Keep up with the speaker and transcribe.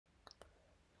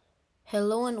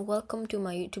Hello and welcome to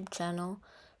my YouTube channel.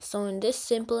 So in this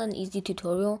simple and easy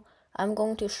tutorial, I'm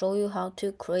going to show you how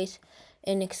to create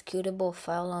an executable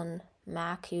file on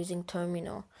Mac using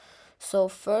Terminal. So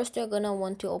first you're gonna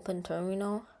want to open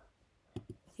Terminal.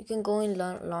 You can go in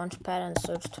Launchpad and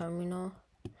search Terminal,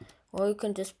 or you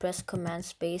can just press Command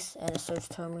Space and search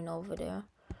Terminal over there.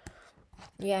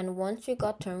 Yeah, and once you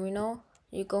got Terminal,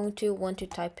 you're going to want to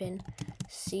type in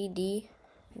cd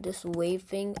this wave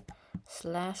thing /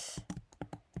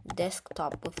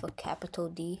 desktop with a capital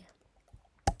D.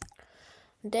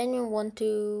 Then you want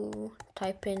to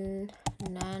type in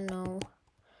nano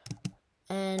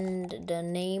and the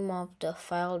name of the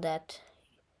file that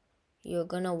you're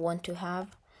gonna want to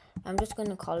have. I'm just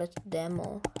gonna call it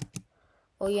demo.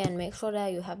 Oh yeah, and make sure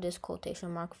that you have this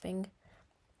quotation mark thing,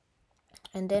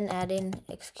 and then add in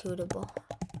executable.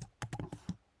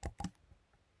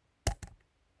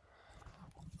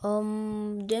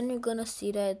 Then you're gonna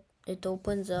see that it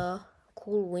opens a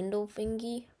cool window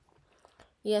thingy.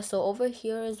 Yeah, so over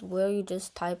here is where you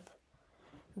just type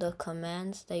the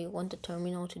commands that you want the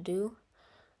terminal to do.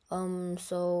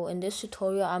 So in this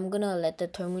tutorial, I'm gonna let the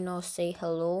terminal say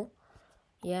hello.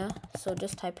 Yeah, so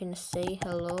just type in say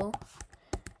hello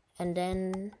and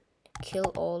then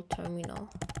kill all terminal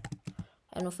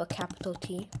and with a capital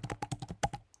T.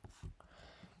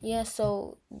 Yeah,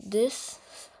 so this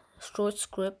short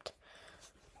script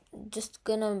just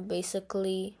gonna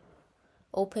basically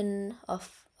open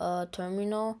a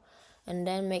terminal and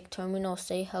then make terminal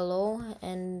say hello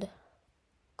and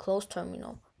close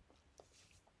terminal.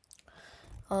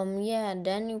 Yeah,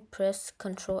 then you press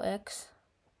Ctrl X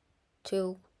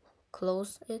to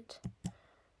close it,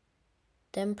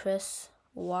 then press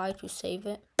Y to save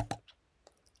it,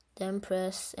 then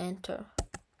press enter.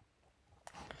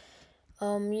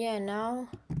 Yeah, now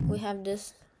we have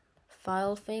this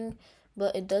file thing,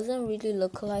 but it doesn't really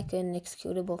look like an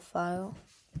executable file.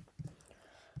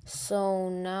 So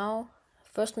now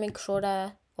first make sure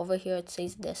that over here it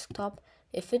says desktop.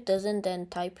 If it doesn't, then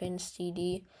type in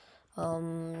cd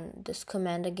this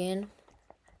command again.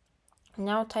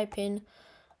 Now type in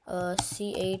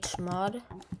chmod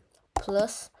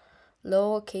plus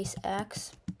lowercase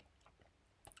x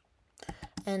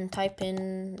and type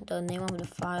in the name of the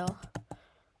file,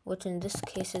 which in this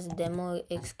case is demo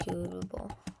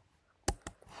executable.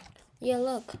 Yeah,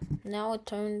 look, now it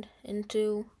turned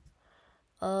into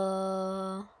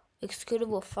a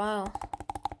executable file.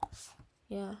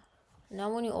 Yeah,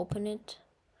 now when you open it,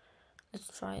 let's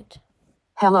try it.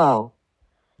 Hello.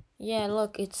 Yeah,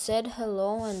 look, it said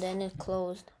hello and then it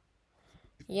closed.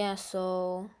 Yeah,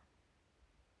 so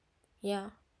yeah.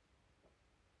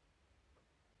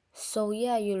 So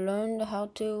yeah, you learned how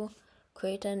to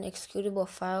create an executable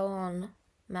file on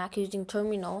Mac using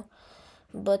Terminal,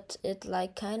 but it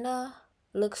like kinda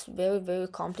looks very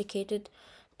complicated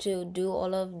to do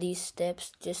all of these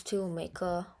steps just to make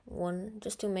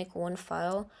one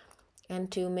file,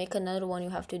 and to make another one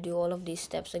you have to do all of these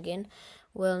steps again.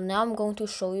 Well, now I'm going to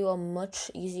show you a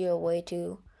much easier way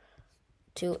to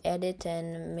edit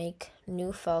and make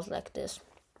new files like this.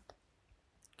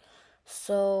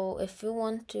 So if you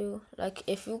want to, like,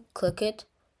 if you click it,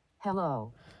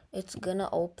 Hello. it's gonna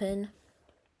open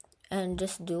and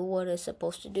just do what it's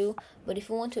supposed to do. But if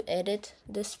you want to edit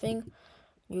this thing,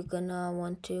 you're gonna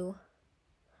want to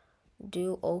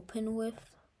do open with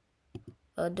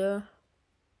other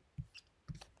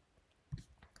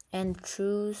and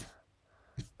choose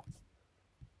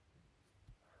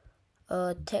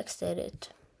text edit.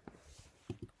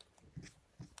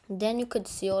 Then you could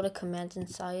see all the commands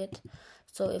inside it.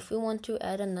 So if we want to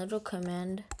add another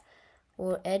command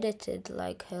or edit it,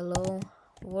 like hello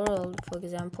world, for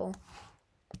example,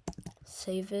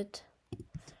 save it.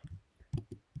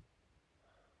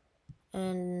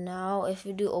 And now if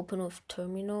you do open with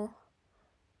terminal,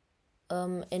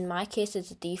 in my case it's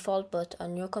default, but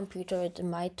on your computer it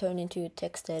might turn into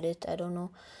text edit, I don't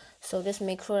know. So just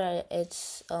make sure that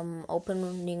it's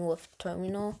opening with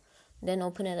terminal, then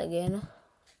open it again.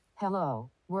 Hello,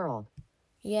 world.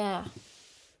 Yeah,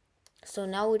 so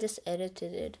now we just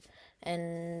edited it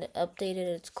and updated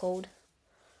its code.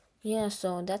 Yeah,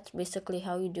 so that's basically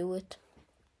how you do it.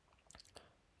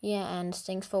 Yeah, and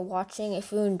thanks for watching.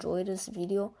 If you enjoyed this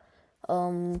video,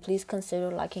 please consider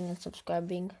liking and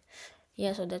subscribing.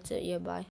 Yeah, so that's it. Yeah, bye.